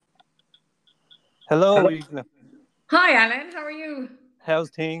Hello, Evelyn. Hi, Alan. How are you? How's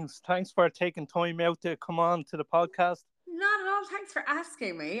things? Thanks for taking time out to come on to the podcast. Not at all. Thanks for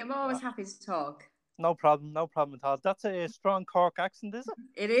asking me. I'm Uh, always happy to talk. no problem at all. That's a strong Cork accent, is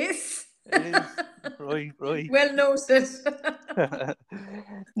It is. it? It is. Right, right. Well noted.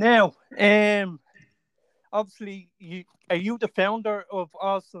 Now, obviously, are you the founder of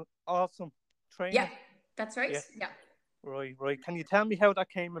Awesome Yeah, Training? that's right. Yeah, Yeah. right, right. Can you tell me how that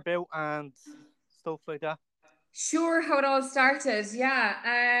came about and stuff like that? Sure, how it all started.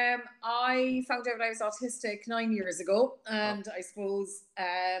 Yeah. I found out I was autistic 9 years ago, Oh, and I suppose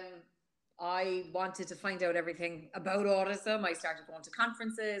I wanted to find out everything about autism. I started going to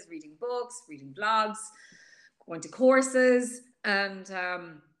conferences, reading books, reading blogs, going to courses, and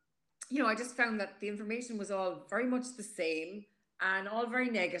I just found that the information was all very much the same and all very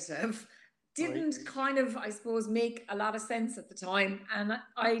negative. right. Didn't kind of, I suppose, make a lot of sense at the time. And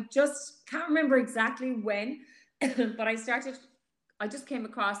I just can't remember exactly when, but I just came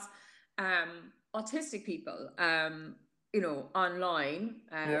across autistic people, online.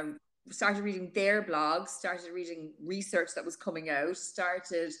 Yeah, Started reading their blogs, started reading research that was coming out,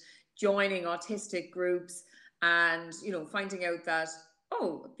 started joining autistic groups, and finding out that,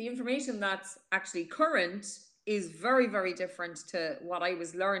 oh, the information that's actually current is very, very different to what I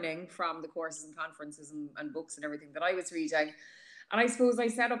was learning from the courses and conferences and books and everything that I was reading. And I suppose I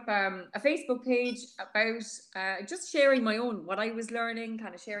set up a Facebook page about just sharing my own, what I was learning,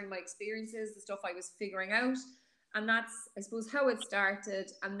 kind of sharing my experiences, the stuff I was figuring out. And that's, I suppose, how it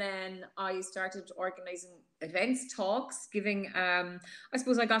started. And then I started organizing events, talks, giving, I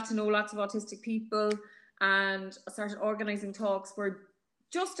suppose I got to know lots of autistic people, and I started organizing talks where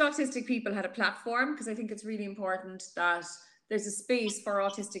just autistic people had a platform, because I think it's really important that there's a space for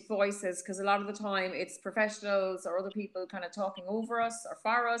autistic voices, because a lot of the time it's professionals or other people kind of talking over us or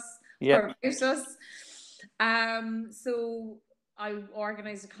for us yeah. or about us. So I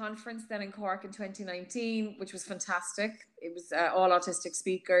organised a conference then in Cork in 2019, which was fantastic. It was all autistic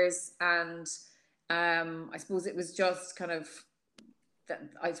speakers, and I suppose it was just kind of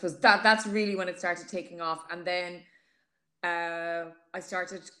I suppose that's really when it started taking off. And then I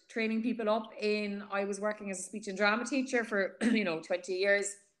started training people up in. I was working as a speech and drama teacher for 20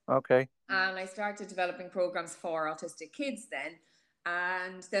 years, Okay. and I started developing programs for autistic kids then.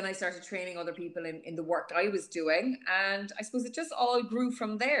 And then I started training other people in the work I was doing. And I suppose it just all grew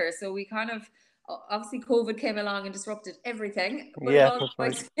from there. So we kind of, obviously COVID came along and disrupted everything, but Yeah, that's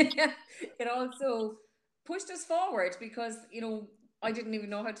right. it also pushed us forward, because, I didn't even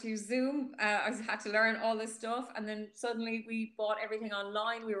know how to use Zoom. I had to learn all this stuff. And then suddenly we bought everything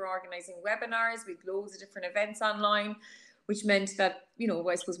online. We were organizing webinars. We had loads of different events online, which meant that,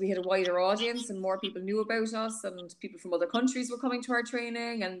 I suppose we had a wider audience and more people knew about us, and people from other countries were coming to our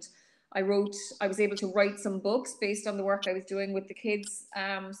training. And I was able to write some books based on the work I was doing with the kids.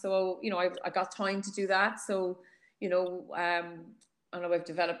 I got time to do that. So, I know I've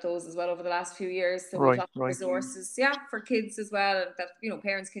developed those as well over the last few years. So we've Right, lots of right. resources, yeah, for kids as well, that,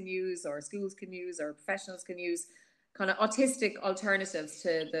 parents can use, or schools can use, or professionals can use, kind of autistic alternatives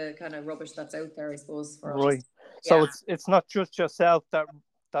to the kind of rubbish that's out there, I suppose, for autistic. Right. So Yeah. it's not just yourself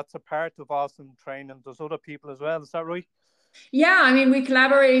that's a part of Awesome Training. There's other people as well. Is that right? Yeah, I mean, we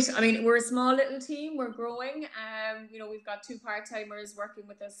collaborate. I mean, we're a small little team. We're growing. We've got two part-timers working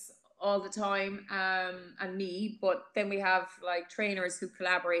with us all the time, and me. But then we have like trainers who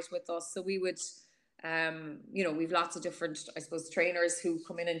collaborate with us. So we would, we've lots of different, I suppose, trainers who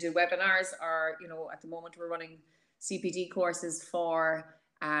come in and do webinars. Or, at the moment we're running CPD courses for,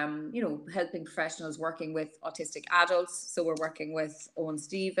 helping professionals working with autistic adults. So we're working with Owen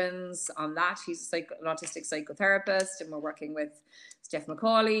Stevens on that. He's an autistic psychotherapist, and we're working with Steph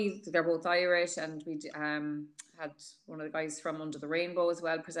McCauley. They're both Irish, and we had one of the guys from Under the Rainbow as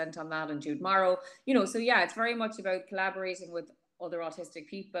well present on that, and Jude Morrow. So yeah, it's very much about collaborating with other autistic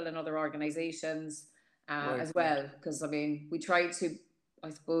people and other organisations Right. as well. Because I mean, we try to, I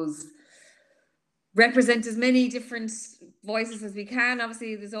suppose, represent as many different voices as we can.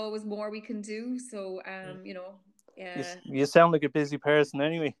 Obviously, there's always more we can do. So, You sound like a busy person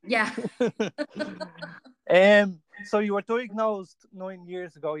anyway. yeah. So you were diagnosed 9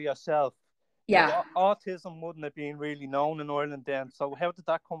 years ago yourself. Yeah. Autism wouldn't have been really known in Ireland then. So how did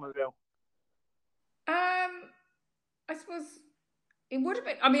that come about? I suppose it would have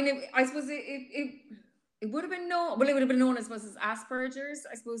been. I mean, I suppose it would have been known. Well, it would have been known, I suppose, as Asperger's,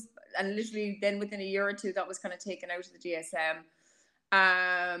 I suppose, and literally then within a year or two, that was kind of taken out of the DSM.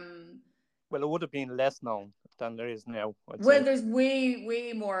 Well, it would have been less known than there is now, I'd Well, say. there's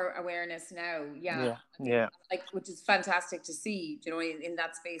way more awareness now. Yeah, Yeah, I think yeah. like which is fantastic to see. You know, in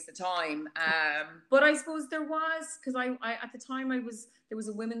that space of time. But I suppose there was because I at the time there was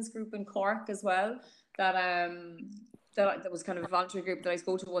a women's group in Cork as well that that was kind of a voluntary group that I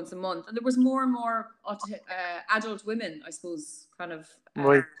spoke to once a month, and there was more and more adult women, I suppose, kind of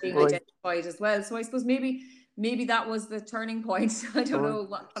Right, being right, identified as well. So I suppose maybe that was the turning point. I don't right. know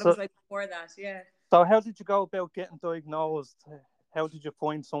what it So, was like before that. Yeah. so how did you go about getting diagnosed? How did you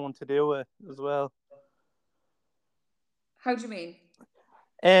find someone to do it as well? How do you mean?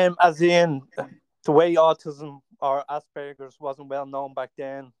 As in the way autism or Asperger's wasn't well known back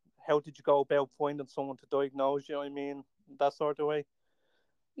then. How did you go about finding someone to diagnose you? I mean, that sort of way.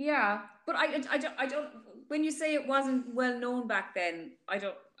 Yeah, but I don't. When you say it wasn't well known back then, I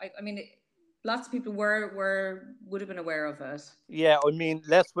mean, lots of people would have been aware of it. Yeah, I mean,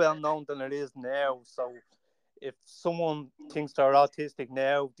 less well known than it is now. So, if someone thinks they're autistic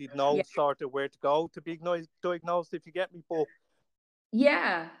now, they'd know Yeah, sort of where to go to be diagnosed. If you get me, but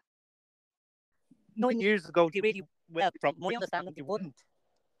yeah, 9 years ago, they really, well, from my understanding, they wouldn't,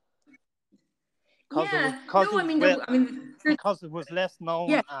 yeah. because it No, I was mean, well, because it was less yeah,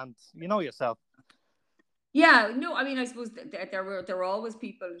 known, and you know yourself. yeah. No, I mean, I suppose there were always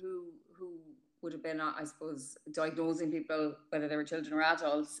people who would have been, I suppose, diagnosing people whether they were children or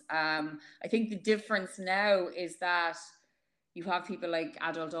adults. I think the difference now is that you have people like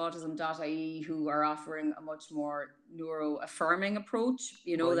adultautism.ie who are offering a much more neuro affirming approach,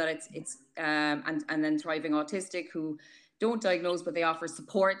 you know, Right. that and then Thriving Autistic who don't diagnose but they offer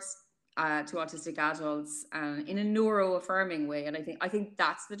supports to autistic adults in a neuro affirming way. And I think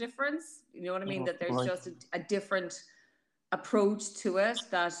that's the difference, you know what I mean, that there's Right. just a different approach to it,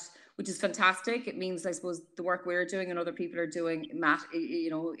 that which is fantastic. It means, I suppose, the work we're doing and other people are doing, you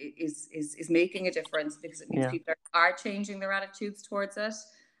know, is making a difference, because it means Yeah. people are changing their attitudes towards it.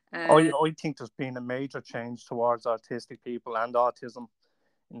 I Uh, I think there's been a major change towards autistic people and autism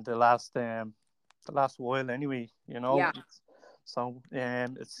in the last while anyway, you know. yeah, So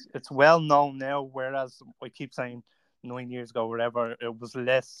it's well known now, whereas I keep saying 9 years ago, whatever, it was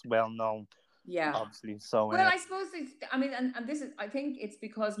less well known, yeah. obviously. So Well, I suppose I mean, and this is, I think it's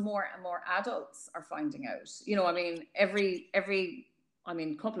because more and more adults are finding out. You know, I mean, I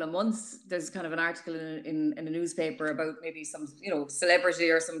mean, couple of months, there's kind of an article in a newspaper about maybe some, you know, celebrity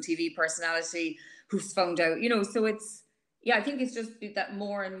or some TV personality who's found out. You know, so it's, yeah, I think it's just that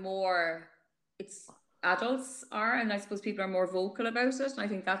more and more it's adults are, and I suppose people are more vocal about it, and I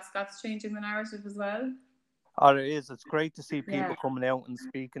think that's changing the narrative as well. or it is, it's great to see Yeah, people coming out and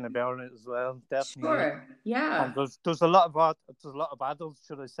speaking about it as well. Definitely is. sure. Yeah, And there's a lot of adults,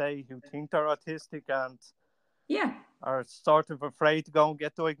 should I say, who think they're autistic and yeah. are sort of afraid to go and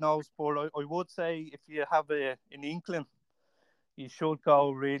get diagnosed. But I would say if you have an inkling, you should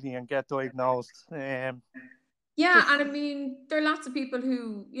go really and get diagnosed. Yeah, Just and I mean, there are lots of people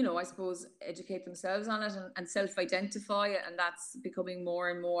who, you know, I suppose educate themselves on it and self-identify it, and that's becoming more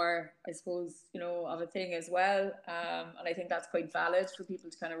and more, I suppose, you know, of a thing as well. And I think that's quite valid for people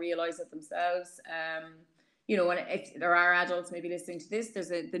to kind of realize it themselves. You know, and if there are adults maybe listening to this, there's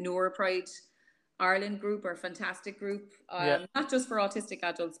the Neuropride Ireland group, or a fantastic group, yeah, not just for autistic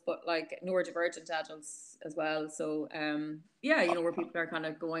adults, but like neurodivergent adults as well. So, yeah, you know, where people are kind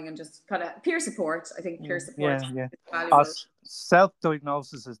of going and just kind of peer support. I think peer support yeah, yeah. is valuable.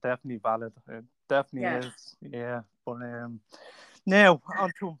 Self-diagnosis is definitely valid. It definitely Yeah. is. Yeah, but now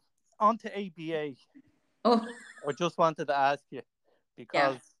onto ABA. Oh, I just wanted to ask you yeah.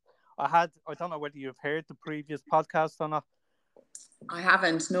 because I don't know whether you've heard the previous podcast or not. I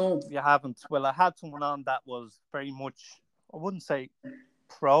haven't. No. You haven't. Well, I had someone on that was very much, I wouldn't say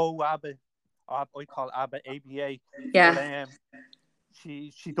pro ABBA, I call ABBA ABA, but Yeah.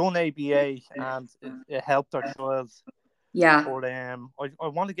 she done ABA and it helped her child. Yeah. But I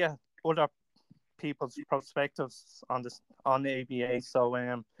want to get other people's perspectives on this on ABA. So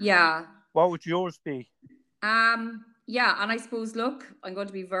Yeah. what would yours be? Yeah, and I suppose, look, I'm going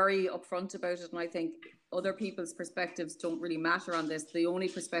to be very upfront about it, and I think other people's perspectives don't really matter on this. The only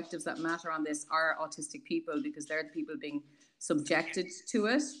perspectives that matter on this are autistic people, because they're the people being subjected to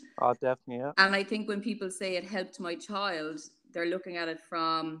it. Oh, definitely, yeah, And I think when people say it helped my child, they're looking at it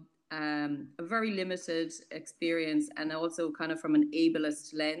from a very limited experience, and also kind of from an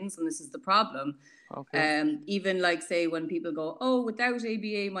ableist lens. And this is the problem. okay, Even like, say, when people go, oh, without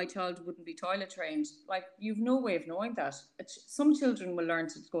ABA, my child wouldn't be toilet trained. Like, you've no way of knowing that. Some children will learn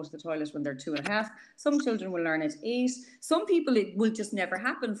to go to the toilet when they're 2.5. Some children will learn at 8. Some people, it will just never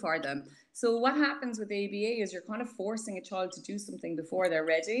happen for them. So what happens with ABA is you're kind of forcing a child to do something before they're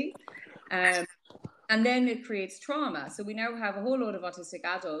ready. And then it creates trauma. So we now have a whole load of autistic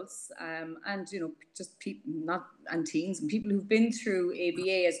adults, and just people, not and teens, and people who've been through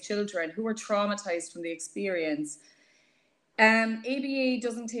ABA as children who are traumatized from the experience. ABA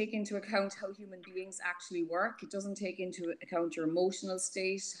doesn't take into account how human beings actually work. It doesn't take into account your emotional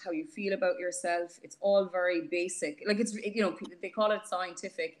state, how you feel about yourself. It's all very basic. Like they call it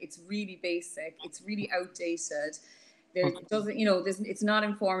scientific. It's really basic. It's really outdated. It doesn't, it's not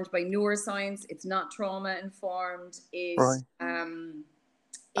informed by neuroscience. It's not trauma informed. Right.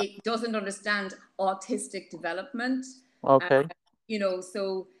 It doesn't understand autistic development. Okay.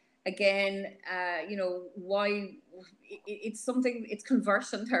 So again, why it's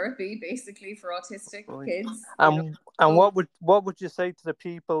conversion therapy basically for autistic kids. And what would you say to the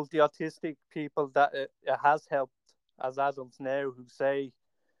autistic people that it has helped as adults now, who say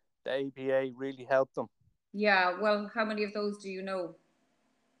the ABA really helped them? Yeah, well, how many of those do you know?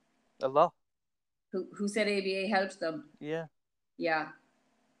 A lot. Who said ABA helped them? Yeah. Yeah.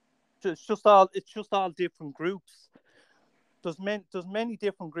 It's just all different groups. There's many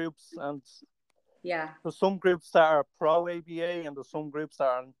different groups, and yeah, there's some groups that are pro ABA, and there's some groups that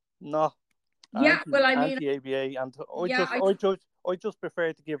are not anti ABA. And I just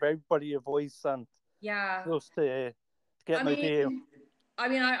prefer to give everybody a voice, and just to get an idea.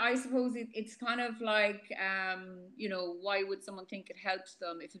 I suppose it's kind of like, why would someone think it helps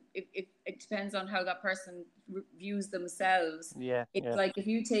them? If it depends on how that person views themselves. Yeah. It's like if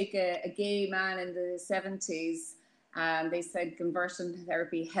you take a gay man in the 70s, and they said conversion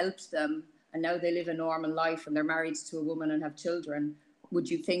therapy helped them, and now they live a normal life and they're married to a woman and have children. Would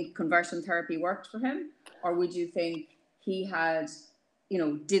you think conversion therapy worked for him? Or would you think he had,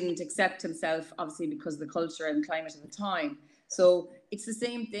 didn't accept himself, obviously because of the culture and climate of the time? So it's the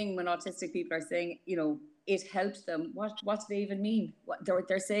same thing when autistic people are saying, it helped them. What do they even mean? What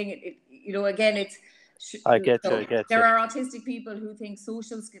they're saying again, it's. I get you. There are autistic people who think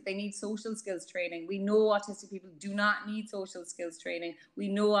they need social skills training. We know autistic people do not need social skills training. We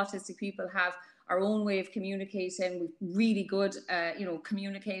know autistic people have our own way of communicating. We're really good,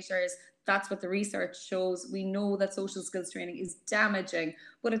 communicators. That's what the research shows. We know that social skills training is damaging.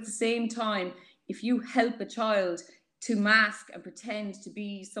 But at the same time, if you help a child to mask and pretend to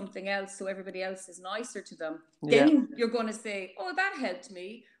be something else so everybody else is nicer to them, then you're going to say, oh, that helped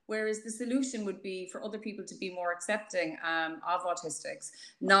me. Whereas the solution would be for other people to be more accepting of autistics,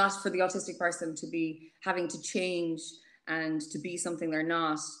 not for the autistic person to be having to change and to be something they're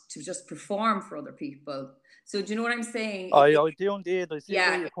not, to just perform for other people. So do you know what I'm saying? I do indeed. I see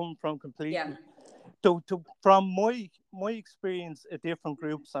where you're coming from completely. Yeah. From my experience at different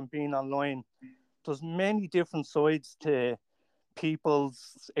groups and being online, there's many different sides to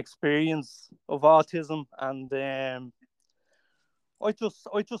people's experience of autism, and I just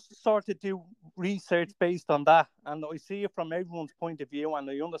sort of do research based on that, and I see it from everyone's point of view, and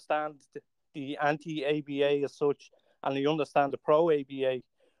I understand the anti-ABA as such, and I understand the pro-ABA.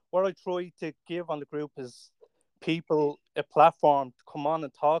 What I try to give on the group is people a platform to come on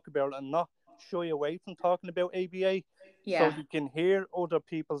and talk about it, and not shy away from talking about ABA, so you can hear other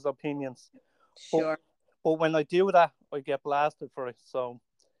people's opinions. Sure. But when I do that, I get blasted for it. So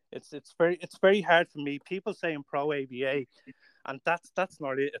it's very hard for me. People saying pro ABA, and that's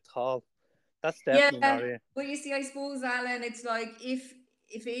not it at all. That's definitely not it. Well, you see, I suppose, Alan, it's like if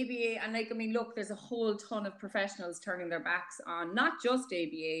ABA, and look, there's a whole ton of professionals turning their backs on not just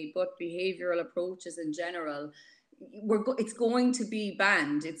ABA but behavioural approaches in general. It's going to be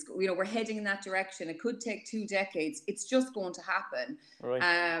banned. It's we're heading in that direction. It could take 2 decades. It's just going to happen. Right.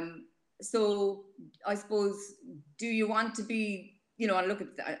 So I suppose, do you want to be, and look,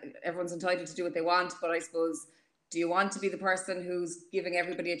 everyone's entitled to do what they want, but I suppose, do you want to be the person who's giving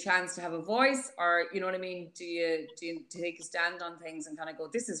everybody a chance to have a voice, or do you take a stand on things and kind of go,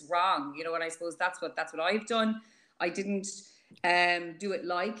 this is wrong, and I suppose that's what I've done. I didn't do it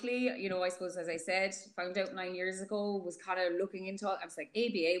lightly, I suppose, as I said, found out 9 years ago, was kind of looking into it. I was like,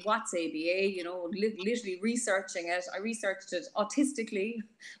 ABA, what's ABA? Literally researching it. I researched it autistically,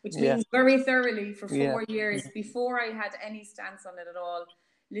 which means very thoroughly for 4 years before I had any stance on it at all.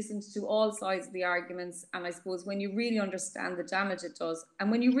 Listened to all sides of the arguments, and I suppose when you really understand the damage it does,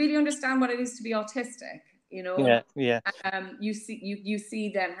 and when you really understand what it is to be autistic, you see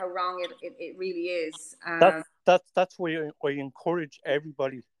then how wrong it really is. That's why I encourage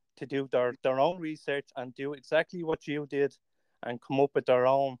everybody to do their own research and do exactly what you did, and come up with their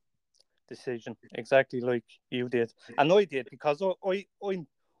own decision, exactly like you did, and I did, because I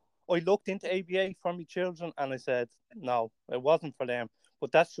looked into ABA for my children, and I said no, it wasn't for them.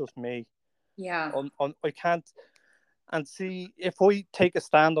 But that's just me. Yeah. I can't. And see, if we take a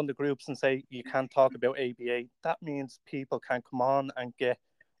stand on the groups and say you can't talk about ABA, that means people can come on and get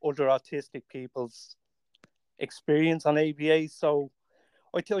other autistic people's experience on ABA. So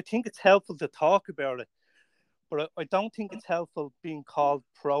I think it's helpful to talk about it, but I don't think it's helpful being called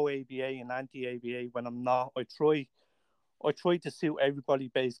pro ABA and anti ABA when I'm not. I try to suit everybody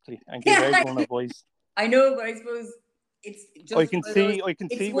basically and give everyone a voice. I know, but I suppose it's I just can one of those. see, I can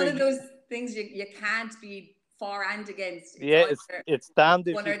It's see one where of those things you can't be for and against. It's yeah, either it's damned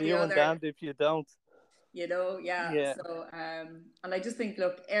if one you or the do and other. damned if you don't. Yeah. Yeah, So, and I just think,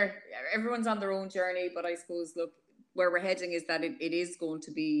 look, everyone's on their own journey, but I suppose, look, where we're heading is that it is going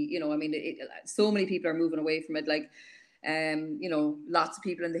to be, I mean, so many people are moving away from it. Like, lots of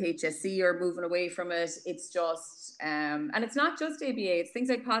people in the HSC are moving away from it. It's just, and it's not just ABA. It's things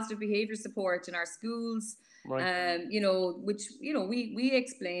like positive behaviour support in our schools. right. Which we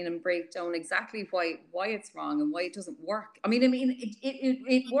explain and break down exactly why it's wrong and why it doesn't work.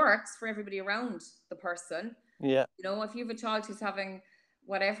 It works for everybody around the person. Yeah, If you have a child who's having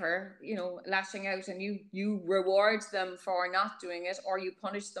whatever, lashing out, and you reward them for not doing it, or you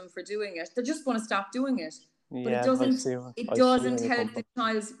punish them for doing it, they're just going to stop doing it. But it yeah, doesn't it I see doesn't where you come help the from.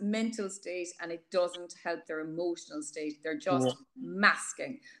 child's mental state, and it doesn't help their emotional state. They're Yeah, just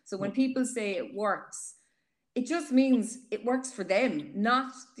masking. So when people say it works, it just means it works for them,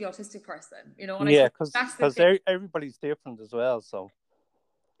 not the autistic person. And I yeah, suppose because that's the thing. everybody's different as well. So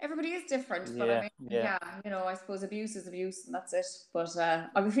Everybody is different, but I yeah, mean, yeah, yeah, I suppose abuse is abuse, and that's it. But I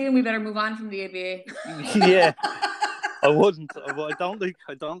have a feeling we better move on from the ABA. yeah. I wouldn't. I don't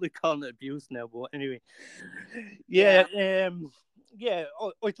like calling it abuse now. But anyway, yeah, Yeah, yeah.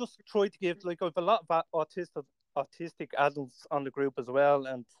 I just try to give like I've a lot of autistic adults on the group as well,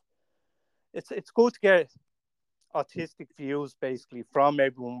 and it's good to get autistic views basically from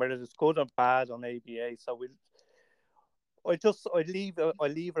everyone, whether it's good or bad on ABA. So I leave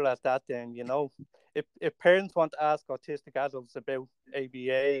it at that. Then if parents want to ask autistic adults about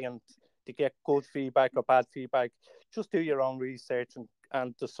ABA and to get good feedback or bad feedback, just do your own research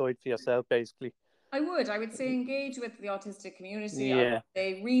and decide for yourself. Basically, I would say engage with the autistic community. I would yeah,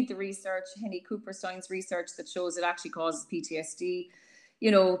 say read the research, Henny Cooperstein's research that shows it actually causes PTSD.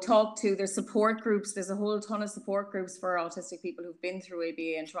 Talk to, there's support groups. There's a whole ton of support groups for autistic people who've been through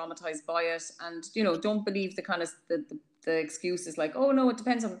ABA and traumatized by it. And, don't believe the kind of the excuses like, oh no, it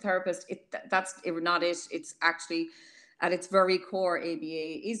depends on the therapist. That's not it. It's actually at its very core,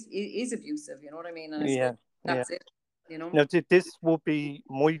 ABA is abusive. You know what I mean? And I suppose yeah, yeah. that's it. Now, this would be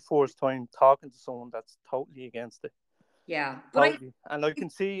my first time talking to someone that's totally against it. Yeah, but Totally, and I can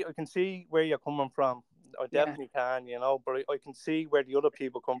see where you're coming from. I yeah, definitely can, but I can see where the other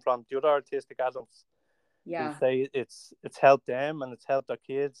people come from, the other artistic adults who yeah. say it's helped them and it's helped their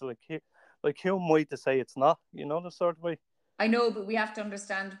kids. Like who am I to say it's not? The sort of way. I know, but we have to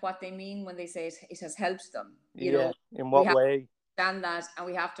understand what they mean when they say it has helped them. Yeah. In We what have way? to understand that, and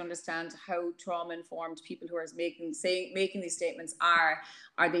we have to understand how trauma informed people who are making these statements are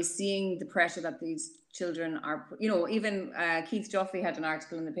they seeing the pressure that these children are, even Keith Joffrey had an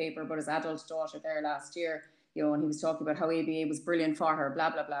article in the paper about his adult daughter there last year, and he was talking about how ABA was brilliant for her,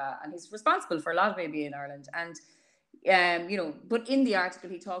 blah blah blah, and he's responsible for a lot of ABA in Ireland. And but in the article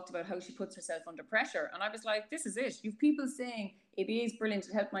he talked about how she puts herself under pressure, and I was like, this is it. You've people saying ABA is brilliant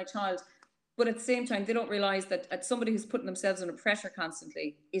to help my child, but at the same time they don't realize that somebody who's putting themselves under pressure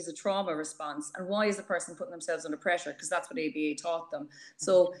constantly is a trauma response. And why is the person putting themselves under pressure? Because that's what ABA taught them.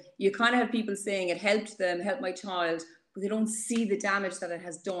 So you kind of have people saying it helped them, help my child, but they don't see the damage that it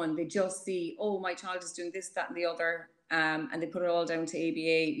has done. They just see, oh, my child is doing this, that, and the other, and they put it all down to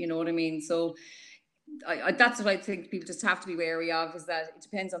ABA. You know what I mean? So that's what I think people just have to be wary of, is that it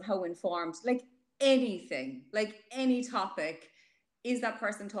depends on how informed, like anything, like any topic, is that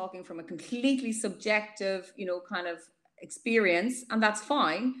person talking from a completely subjective, kind of experience, and that's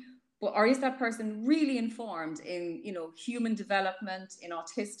fine. But or is that person really informed in, human development, in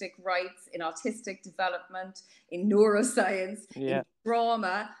autistic rights, in autistic development, in neuroscience, in Yeah.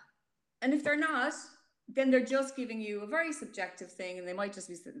 trauma? And if they're not, then they're just giving you a very subjective thing, and they might just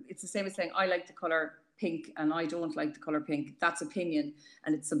be, it's the same as saying, I like the color pink and I don't like the color pink. That's opinion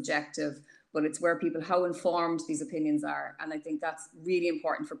and it's subjective, but it's where people, how informed these opinions are. And I think that's really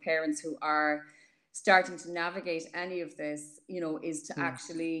important for parents who are starting to navigate any of this, is to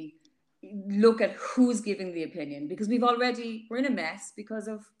actually look at who's giving the opinion, because we're in a mess because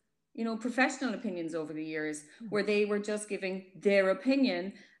of, professional opinions over the years, where they were just giving their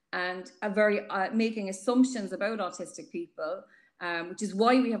opinion and a very making assumptions about autistic people, which is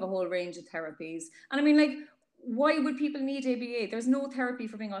why we have a whole range of therapies. And I mean, like, why would people need ABA? There's no therapy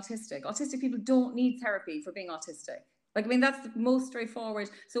for being autistic. Autistic people don't need therapy for being autistic. Like, I mean, that's the most straightforward.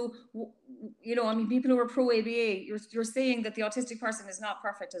 So, you know, I mean, people who are pro ABA, you're saying that the autistic person is not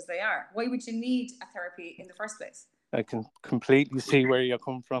perfect as they are. Why would you need a therapy in the first place? I can completely see where you're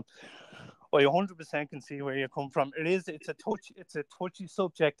coming from. I 100% can see where you come from. It's a touchy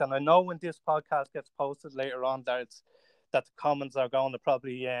subject, and I know when this podcast gets posted later on that the comments are going to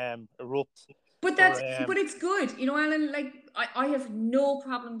probably erupt. But it's good, you know, Alan. Like, I have no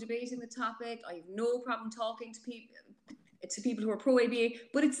problem debating the topic. I have no problem talking to people who are pro ABA.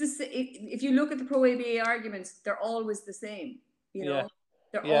 But it's this. If you look at the pro ABA arguments, they're always the same. You Yeah, know,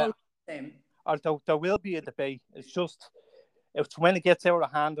 they're yeah. always the same. Although there will be a debate, it's when it gets out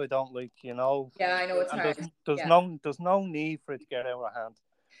of hand I don't like, you know. Yeah, I know it's And hard. Yeah. there's no need for it to get out of hand.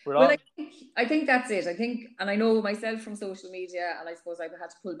 We're Well, all I think that's it. I think, and I know myself from social media, and I suppose I've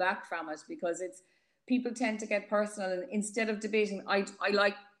had to pull back from it because it's people tend to get personal, and instead of debating, I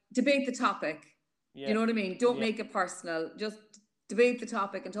like debate the topic. Do you yeah, know what I mean? Don't yeah, make it personal. Just debate the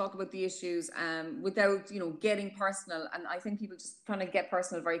topic and talk about the issues, without getting personal. And I think people just kind of get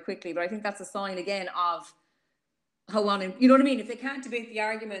personal very quickly. But I think that's a sign again of how on you know what I mean. If they can't debate the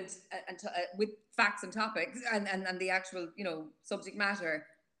argument with facts and topics and the actual subject matter,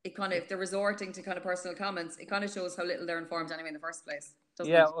 it kind of, if they're resorting to kind of personal comments, it kind of shows how little they're informed anyway in the first place,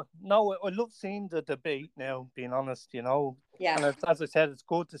 doesn't yeah. it? No, I love seeing the debate now, being honest, you know. Yeah. And as I said, it's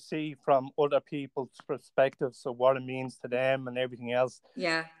good to see from other people's perspectives of what it means to them and everything else.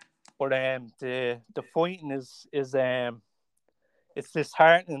 Yeah. But the fighting is it's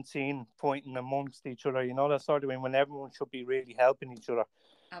disheartening seeing fighting amongst each other. You know, that sort of when everyone should be really helping each other.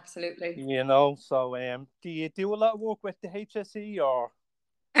 Absolutely. You know, so do you do a lot of work with the HSE or?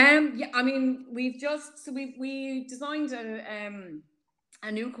 Yeah, I mean, we designed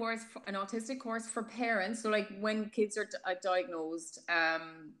a new course, an autistic course for parents. So, like, when kids are diagnosed,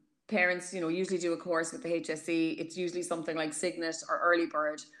 parents, usually do a course with the HSE. It's usually something like Signet or Early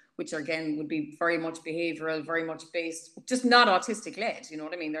Bird, which again would be very much behavioural, very much based, just not autistic led. You know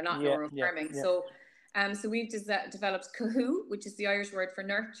what I mean? They're not Yeah, yeah, neuroaffirming. yeah, So we've developed Kahoo, which is the Irish word for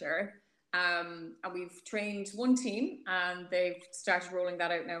nurture. And we've trained one team, and they've started rolling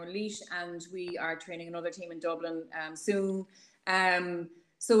that out now in Laois, and we are training another team in Dublin soon.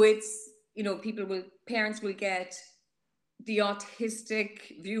 So it's, parents will get the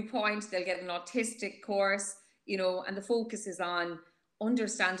autistic viewpoint, they'll get an autistic course, and the focus is on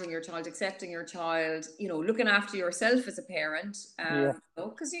understanding your child, accepting your child, looking after yourself as a parent, yeah,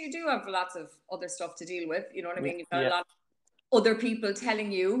 because you do have lots of other stuff to deal with, you know what I yeah, mean? You've got a yeah, lot other people telling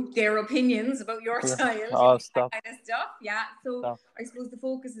you their opinions about your yeah. child, Oh, that stop, kind of stuff. Yeah. So stop. I suppose the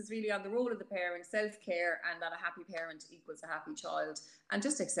focus is really on the role of the parent, self-care, and that a happy parent equals a happy child, and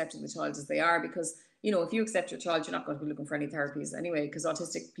just accepting the child as they are. Because, if you accept your child, you're not going to be looking for any therapies anyway, because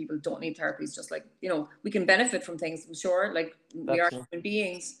autistic people don't need therapies. Just like, we can benefit from things, I'm sure, like we are That's it. human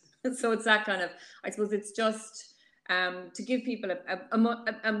beings. So it's that kind of, I suppose it's just to give people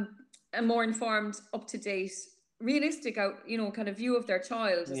a more informed, up-to-date, realistic kind of view of their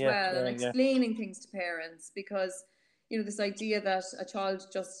child as Yeah, well, and yeah, yeah, explaining things to parents, because this idea that a child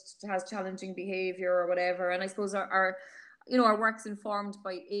just has challenging behavior or whatever. And I suppose our work's informed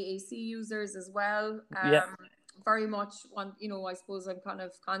by AAC users as well. yeah, Very much want, I suppose I'm kind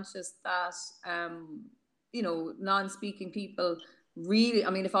of conscious that non-speaking people really, I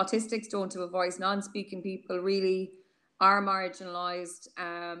mean, if autistics don't have a voice, non-speaking people really are marginalized,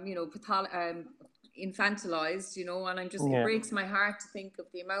 infantilized, and it yeah. breaks my heart to think of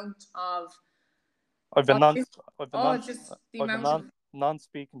the amount of I've a non, autism. I've a Oh, non, just the I've a amount of,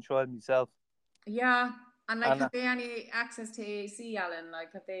 non-speaking child myself, yeah. And like, and have they any access to AAC, Alan?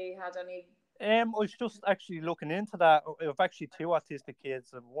 Like, have they had any? I was just actually looking into that. I've actually two autistic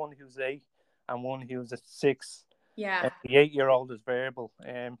kids, one who's 8 and one who's at 6. Yeah, The 8-year-old is verbal.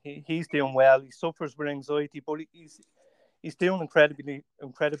 He's doing well. He suffers with anxiety, but he's doing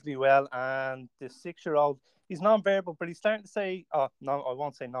incredibly well. And the 6-year-old, he's non-verbal, but he's starting to say, oh no, I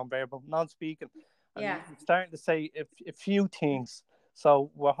won't say non-verbal, non-speaking, and yeah. he's starting to say a few things.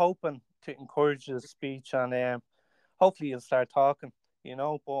 So we're hoping to encourage his speech, and hopefully he'll start talking. You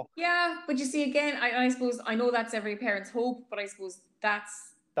know, but Yeah, but you see, again, I suppose I know that's every parent's hope, but I suppose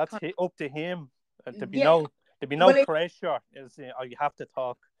that's that's kind up to him. of, yeah. There'd be no Well, pressure. Is oh, you have to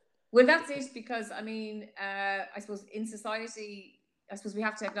talk. well, that's it, because I mean, I suppose in society, I suppose we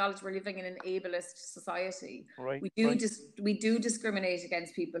have to acknowledge we're living in an ableist society. Right, We right. just we do discriminate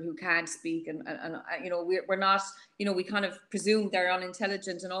against people who can't speak, and we're not, we kind of presume they're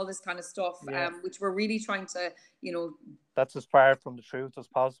unintelligent and all this kind of stuff, Yeah, which we're really trying to, that's as far from the truth as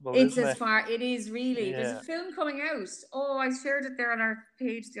possible, it's isn't as it? far, it is really. There's a Yeah. film coming out. Oh, I shared it there on our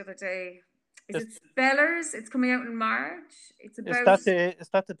page the other day. Is it Spellers? It's coming out in March. It's Is about,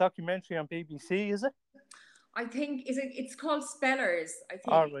 that the documentary on BBC? Is it? I think, it's called Spellers, I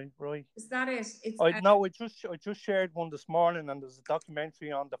All think. right, right. Is that it? It's I no, I just shared one this morning, and there's a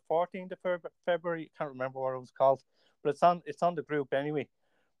documentary on the 14th of February. I can't remember what it was called, but it's on the group anyway.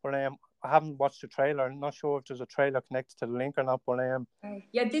 But I haven't watched the trailer. I'm not sure if there's a trailer connected to the link or not. But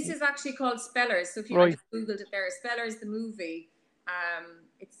yeah, this is actually called Spellers. So if you, I right, just googled it there, Spellers the movie.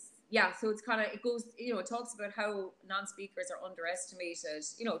 It's, yeah, so it's kind of, it goes, it talks about how non-speakers are underestimated,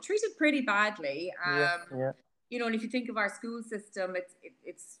 treated pretty badly. yeah, yeah, And if you think of our school system,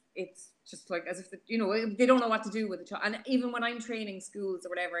 it's just like as if they don't know what to do with the child. And even when I'm training schools or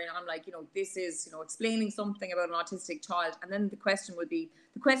whatever, and I'm like, this is explaining something about an autistic child, and then the question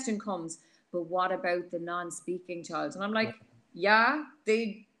comes, but what about the non-speaking child? And I'm like, yeah,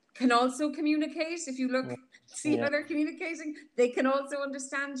 they can also communicate. If you look, see yeah, how they're communicating, they can also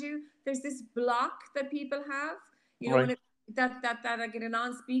understand you. There's this block that people have, right, and that again, a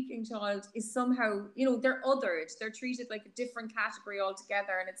non-speaking child is somehow, they're othered. They're treated like a different category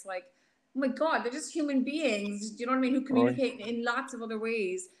altogether, and it's like, oh my god, they're just human beings. Do you know what I mean? Who right. communicate in lots of other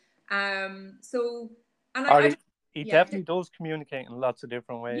ways. So, and Or I he yeah, definitely does communicate in lots of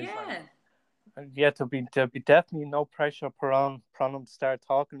different ways, yeah. and yeah, there'll be definitely no pressure put on him to start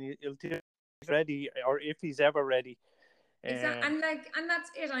talking. He'll do it if he's ready, or if he's ever ready. Exactly, Um, and that's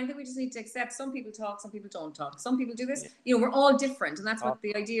it. And I think we just need to accept some people talk, some people don't talk. Some people do this. yeah, We're all different, and that's oh, what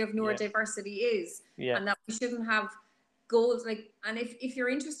the idea of yeah, neurodiversity is. yeah, And that we shouldn't have goals like. And if you're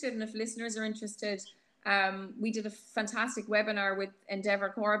interested, and if listeners are interested, we did a fantastic webinar with Endeavour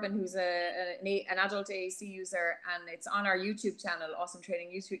Corbin, who's an adult AAC user, and it's on our YouTube channel, Awesome Training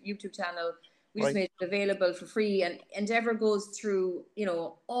YouTube channel. We just right, made it available for free, and Endeavour goes through,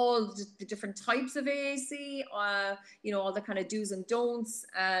 all the different types of AAC, all the kind of do's and don'ts,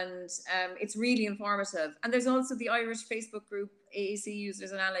 and it's really informative. And there's also the Irish Facebook group, AAC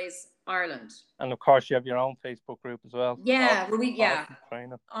Users and Allies Ireland. and of course you have your own Facebook group as well. Yeah, Awesome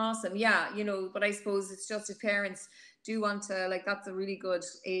training. awesome. Yeah, but I suppose it's just if parents do want to, like, that's a really good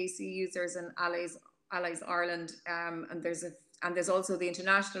AAC Users and Allies Ireland. And there's also the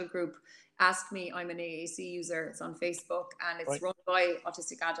international group, Ask Me, I'm an AAC user. It's on Facebook, and it's Right, run by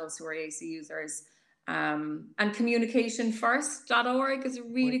autistic adults who are AAC users. And communicationfirst.org is a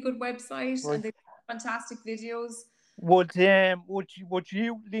really right, good website, right. and they've fantastic videos. Would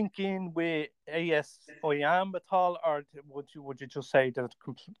you link in with ASIM at all, or would you just say that it's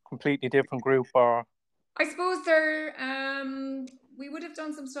completely different group, or I suppose we would have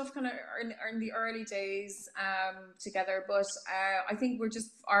done some stuff kind of in the early days together, but I think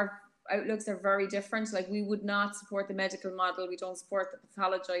our outlooks are very different. Like, we would not support the medical model. We don't support the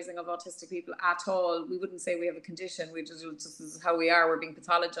pathologizing of autistic people at all. We wouldn't say we have a condition. We just this is how we are. We're being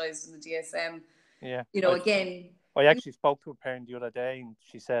pathologized in the DSM. yeah? Again, I actually spoke to a parent the other day, and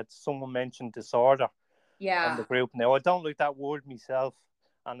she said someone mentioned disorder on the yeah. group. Now, I don't like that word myself,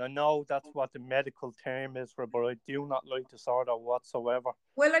 and I know that's what the medical term is for, but I do not like disorder whatsoever.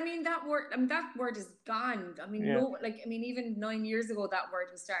 Well, I mean, that word is gone. I mean, Yeah, no, like, I mean, even 9 years ago, that word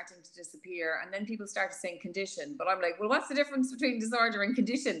was starting to disappear, and then people started saying condition. But I'm like, well, what's the difference between disorder and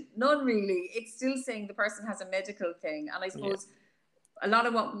condition? None really. It's still saying the person has a medical thing, and I yeah, suppose a lot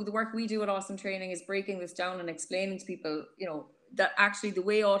of what the work we do at Awesome Training is breaking this down and explaining to people, that actually the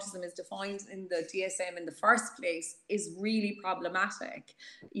way autism is defined in the DSM in the first place is really problematic.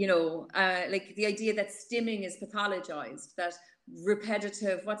 Like the idea that stimming is pathologized, that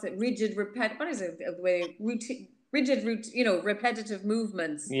repetitive, what is it? The way repetitive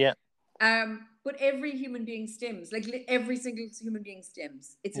movements. yeah, But every human being stims, like every single human being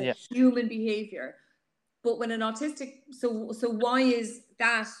stims. It's a yeah, human behavior. But when an autistic, so why is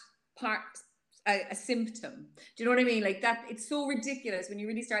that part a symptom? Do you know what I mean? Like that, it's so ridiculous when you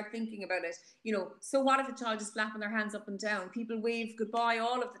really start thinking about it. So what if a child is flapping their hands up and down? People wave goodbye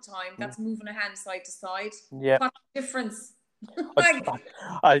all of the time. That's moving a hand side to side. yeah. What difference? I, Like,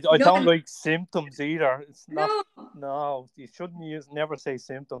 I don't none. like symptoms either. It's not. No. No, you shouldn't never say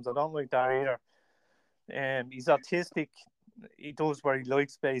symptoms. I don't like that either. He's autistic. He does what he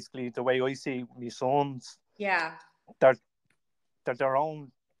likes, basically. The way I see my sons, Yeah. they're they're their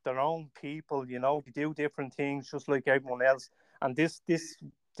own people. They do different things just like everyone else. And this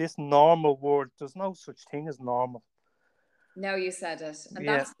normal word, there's no such thing as normal. Now you said it. And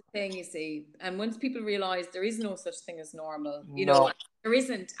Yeah, that's the thing, you see. And once people realize there is no such thing as normal, no, there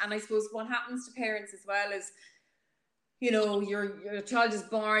isn't. And I suppose what happens to parents as well is, your child is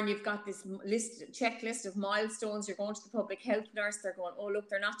born, you've got this checklist of milestones, you're going to the public health nurse, they're going, oh, look,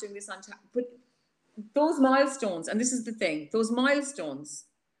 they're not doing this on time. But those milestones, and this is the thing, those milestones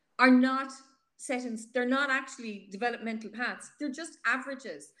are not settings. They're not actually developmental paths. They're just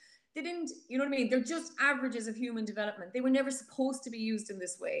averages. They didn't, you know what I mean? They're just averages of human development. They were never supposed to be used in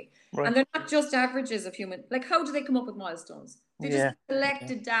this way. Right. And they're not just averages of human, like how do they come up with milestones? They just Yeah.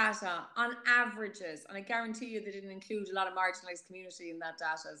 collected data on averages. And I guarantee you they didn't include a lot of marginalized community in that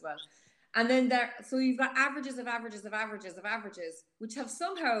data as well. And then there, so you've got averages of averages of averages of averages, which have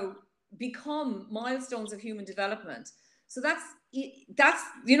somehow become milestones of human development. So that's,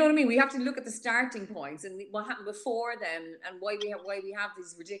 you know what I mean. We have to look at the starting points and what happened before them, and why we have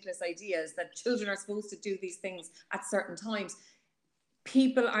these ridiculous ideas that children are supposed to do these things at certain times.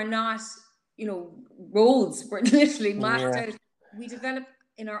 People are not, you know, roads were literally mapped out. We develop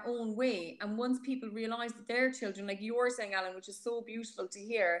in our own way, and once people realize that their children, like you were saying, Alan, which is so beautiful to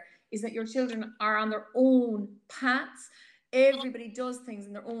hear, is that your children are on their own paths. Everybody does things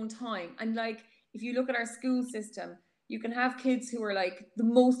in their own time. And like, if you look at our school system, you can have kids who are like the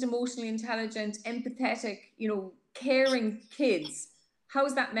most emotionally intelligent, empathetic, you know, caring kids. How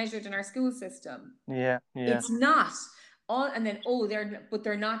is that measured in our school system? Yeah. It's not. And then,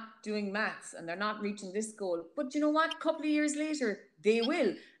 they're not doing maths and they're not reaching this goal. But you know what? A couple of years later, they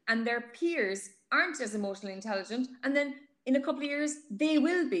will. And their peers aren't as emotionally intelligent. And then in a couple of years, they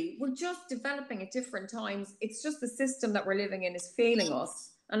will be. We're just developing at different times. It's just the system that we're living in is failing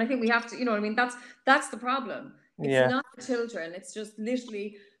us. And I think we have to, you know what I mean? That's the problem. It's not the children. It's just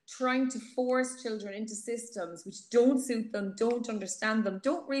literally trying to force children into systems which don't suit them, don't understand them,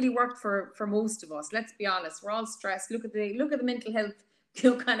 don't really work for most of us. Let's be honest. We're all stressed. Look at the mental health, you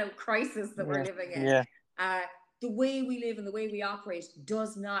know, kind of crisis that we're living in. The way we live and the way we operate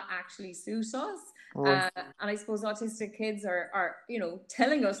does not actually suit us. And I suppose autistic kids are you know,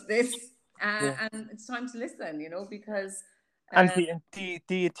 telling us this, and it's time to listen, you know, because and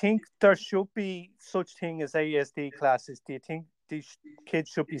do you think there should be such thing as ASD classes? Do you think these kids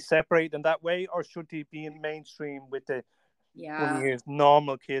should be separated in that way, or should they be in mainstream with the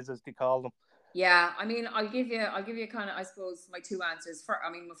normal kids, as they call them? Yeah, I mean, I'll give you kind of, I suppose, my two answers.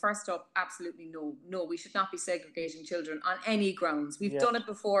 First up, absolutely no, we should not be segregating children on any grounds. We've done it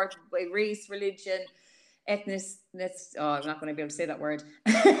before by race, religion, I'm not going to be able to say that word.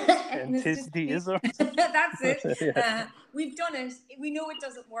 Ethnicity, is there? That's it. We've done it. We know it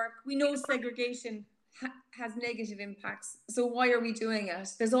doesn't work. We know segregation has negative impacts. So why are we doing it?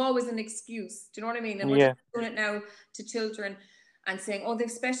 There's always an excuse. Do you know what I mean? And we're just doing it now to children and saying, oh, they're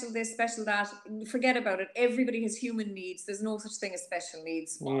special this, special that. Forget about it. Everybody has human needs. There's no such thing as special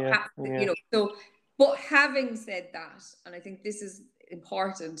needs. You know. So, but having said that, and I think this is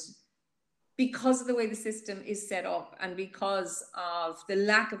important, because of the way the system is set up and because of the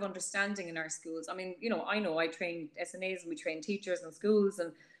lack of understanding in our schools. I mean, you know I train SNAs and we train teachers in schools,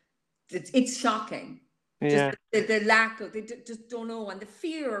 and it's shocking. Just the lack of, they just don't know, and the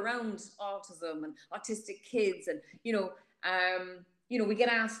fear around autism and autistic kids, and you know, we get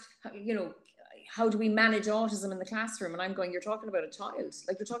asked, you know, how do we manage autism in the classroom? And I'm going, you're talking about a child,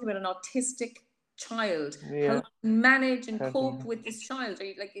 like you're talking about an autistic child. How to manage and cope with this child? Are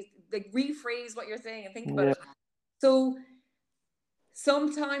you, like rephrase what you're saying and think about it. So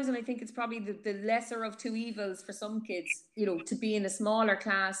sometimes, and I think it's probably the lesser of two evils for some kids, you know, to be in a smaller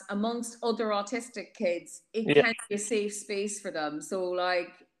class amongst other autistic kids, it can be a safe space for them. So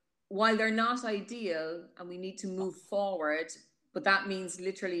like, while they're not ideal and we need to move forward, but that means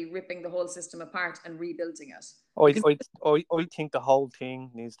literally ripping the whole system apart and rebuilding it. I think the whole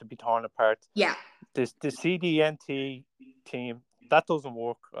thing needs to be torn apart. Yeah. The CDNT team, that doesn't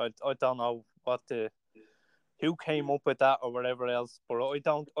work. I don't know who came up with that or whatever else, but I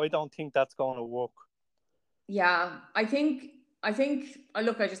don't think that's going to work. Yeah, I think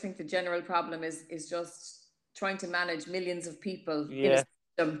look, I just think the general problem is just trying to manage millions of people in a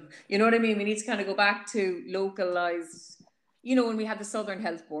system. You know what I mean? We need to kind of go back to localized, you know, when we had the Southern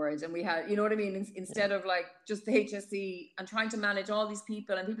Health Board and we had, you know what I mean, instead of like just the HSE and trying to manage all these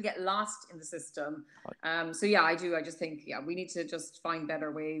people, and people get lost in the system. So yeah, I just think we need to just find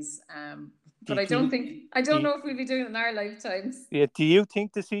better ways. But I don't know if we'll be doing it in our lifetimes. Yeah. Do you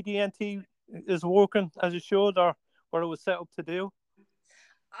think the CDNT is working as it should, or what it was set up to do?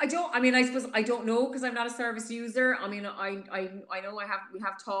 I suppose I don't know, because I'm not a service user. I mean, I know we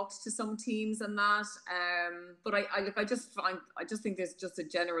have talked to some teams and that, but I just think there's just a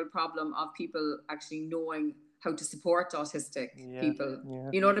general problem of people actually knowing how to support autistic people.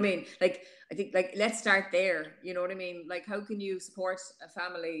 You know what I mean? Like, I think, like, let's start there. You know what I mean? Like, how can you support a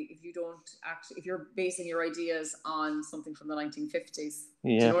family if you don't actually, if you're basing your ideas on something from the 1950s?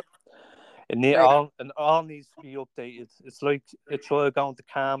 Yeah. Do you know And all needs to be updated. It's like a child going to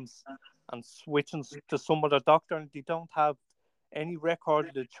CAMS and switching to some other doctor, and they don't have any record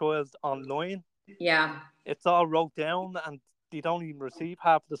of the child online. Yeah. It's all wrote down, and they don't even receive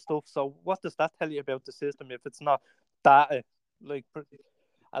half the stuff. So what does that tell you about the system if it's not data? Like,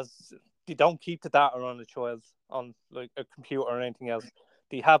 as they don't keep the data on a child on like a computer or anything else.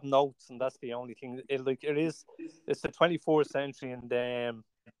 They have notes, and that's the only thing. It's the 24th century, and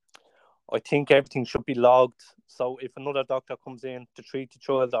I think everything should be logged. So if another doctor comes in to treat the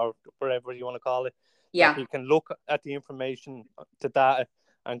child or whatever you want to call it, that Yeah. he can look at the information, the data,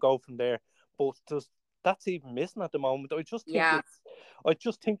 and go from there. But that's even missing at the moment. Yeah. I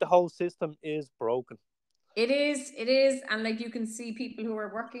just think the whole system is broken. It is. And like you can see people who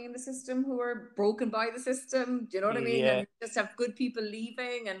are working in the system who are broken by the system. Do you know what I mean? And Yeah, you just have good people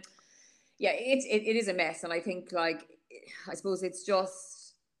leaving. And yeah, it is a mess. And I think, like, I suppose it's just,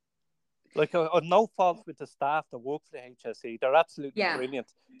 like I've no fault with the staff that work for the HSE. They're absolutely yeah,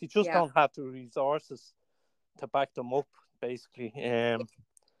 brilliant. They just yeah. don't have the resources to back them up, basically.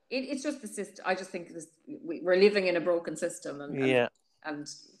 It's just the system. I just think we're living in a broken system. Yeah, And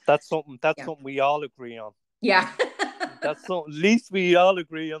that's something. That's yeah. something we all agree on. Yeah. That's something. At least we all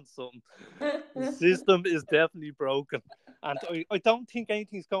agree on something. The system is definitely broken, and I don't think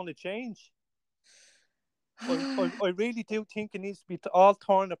anything's going to change. I really do think it needs to be all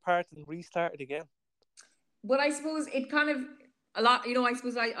torn apart and restarted again. But I suppose it kind of a lot, I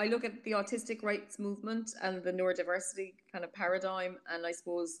suppose I look at the autistic rights movement and the neurodiversity kind of paradigm, and I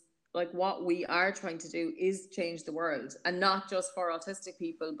suppose like what we are trying to do is change the world, and not just for autistic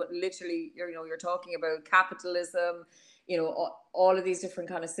people, but literally, you're talking about capitalism, all of these different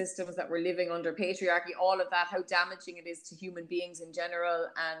kind of systems that we're living under, patriarchy, all of that, how damaging it is to human beings in general.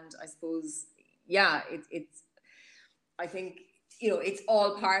 And I suppose, yeah, it's I think, it's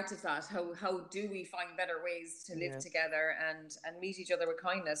all part of that. How do we find better ways to live Yeah, together and meet each other with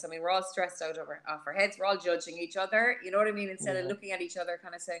kindness? I mean, we're all stressed out off our heads. We're all judging each other. You know what I mean? Instead of yeah, looking at each other,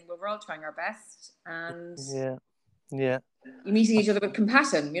 kind of saying, well, we're all trying our best, and yeah, yeah, you meeting each other with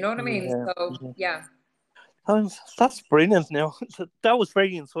compassion. You know what I mean? yeah. So Yeah. yeah. That's brilliant. Now that was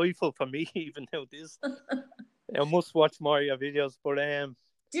very insightful for me. Even now, this I must watch more of your videos. But I mean,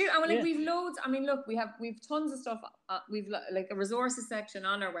 like yeah, we've loads. I mean, look, we've tons of stuff. We've like a resources section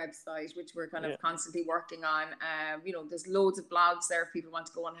on our website, which we're kind yeah, of constantly working on. There's loads of blogs there if people want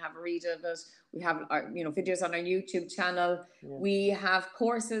to go and have a read of it. We have our, videos on our YouTube channel. yeah, We have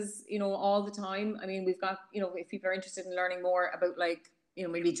courses, all the time. I mean, we've got, if people are interested in learning more about, like,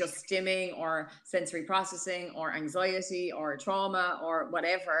 maybe just stimming or sensory processing or anxiety or trauma or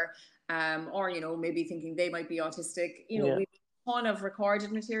whatever, or maybe thinking they might be autistic. yeah. We ton of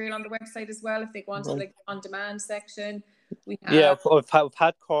recorded material on the website as well if they go onto Right. like on demand section. We Yeah, have I've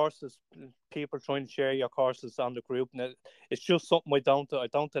had courses, people trying to share your courses on the group, and it's just something I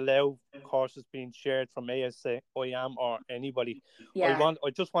don't allow courses being shared from ASIM or anybody. yeah, I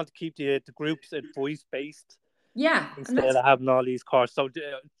just want to keep the groups advice based yeah, and instead that's of having all these courses. So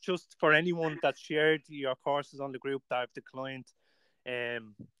just for anyone that shared your courses on the group that I've declined,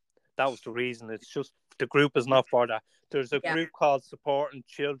 um, that was the reason. It's just the group is not for that. There's a yeah, group called Supporting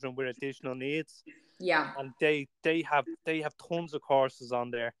Children with Additional Needs, yeah. and they have tons of courses on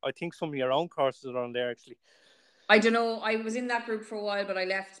there. I think some of your own courses are on there actually. I don't know. I was in that group for a while, but I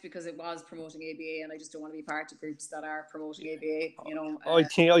left because it was promoting ABA, and I just don't want to be part of groups that are promoting ABA. I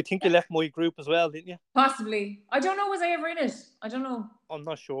think you Yeah. left my group as well, didn't you? Possibly. I don't know. Was I ever in it? I don't know. I'm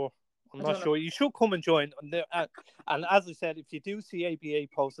not sure. I'm I not don't know. sure. You should come and join. And as I said, if you do see ABA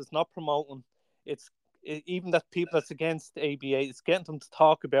posts, it's not promoting. Even that people that's against ABA, it's getting them to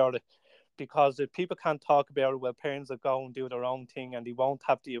talk about it. Because if people can't talk about it, well, parents will go and do their own thing, and they won't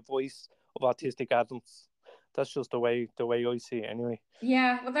have the voice of autistic adults. That's just the way I see it, anyway.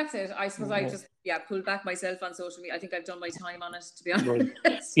 Yeah, well, that's it. I suppose I Yeah. just, pulled back myself on social media. I think I've done my time on it, to be Right.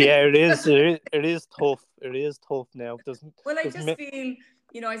 honest. Yeah, it is. It is tough. It is tough now. Well, I There's, just feel,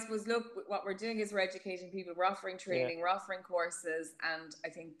 I suppose, look, what we're doing is we're educating people, we're offering yeah, training, we're offering courses, and I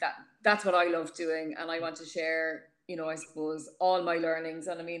think that's what I love doing, and I want to share, I suppose, all my learnings.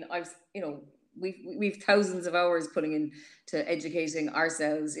 And I mean, we've thousands of hours putting in to educating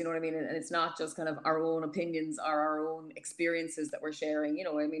ourselves, you know what I mean? And it's not just kind of our own opinions or our own experiences that we're sharing,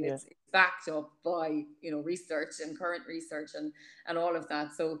 I mean, yeah. it's backed up by, research and current research and all of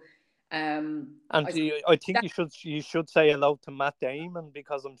that. So, And I I think you should say hello to Matt Damon,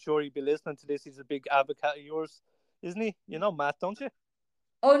 because I'm sure he'd be listening to this. He's a big advocate of yours, isn't he? You know Matt, don't you?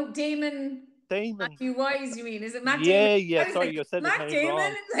 Oh, Damon. Damon. Matthew Wise, you mean? Is it Matt Damon? Yeah, yeah. I was Sorry, like, you said his Matt name Damon?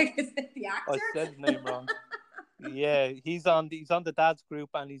 wrong. Like, is it the I actor? said his name wrong. Yeah, he's on the dad's group,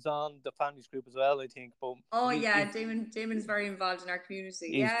 and he's on the family's group as well, I think. But Oh he, yeah, he Damon is very involved in our community.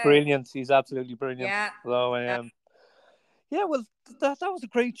 he's Yeah, brilliant. He's absolutely brilliant. yeah, So yeah. Yeah, well, that was a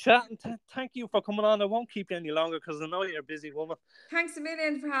great chat, and thank you for coming on. I won't keep you any longer because I know you're a busy woman. Thanks a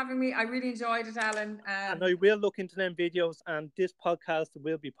million for having me. I really enjoyed it, Alan. And I will look into them videos, and this podcast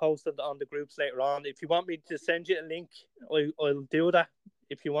will be posted on the groups later on. If you want me to send you a link, I'll do that.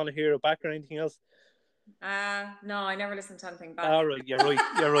 If you want to hear it back or anything else. No, I never listen to anything back. All right, you're right.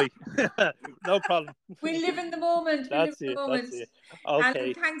 You're right. No problem. We live in the moment. We live That's in the it. moment. That's it. Alan,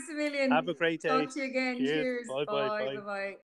 Okay. thanks a million. Have a great day. Talk to you again. Cheers. Cheers. Bye bye Bye. bye. Bye. Bye.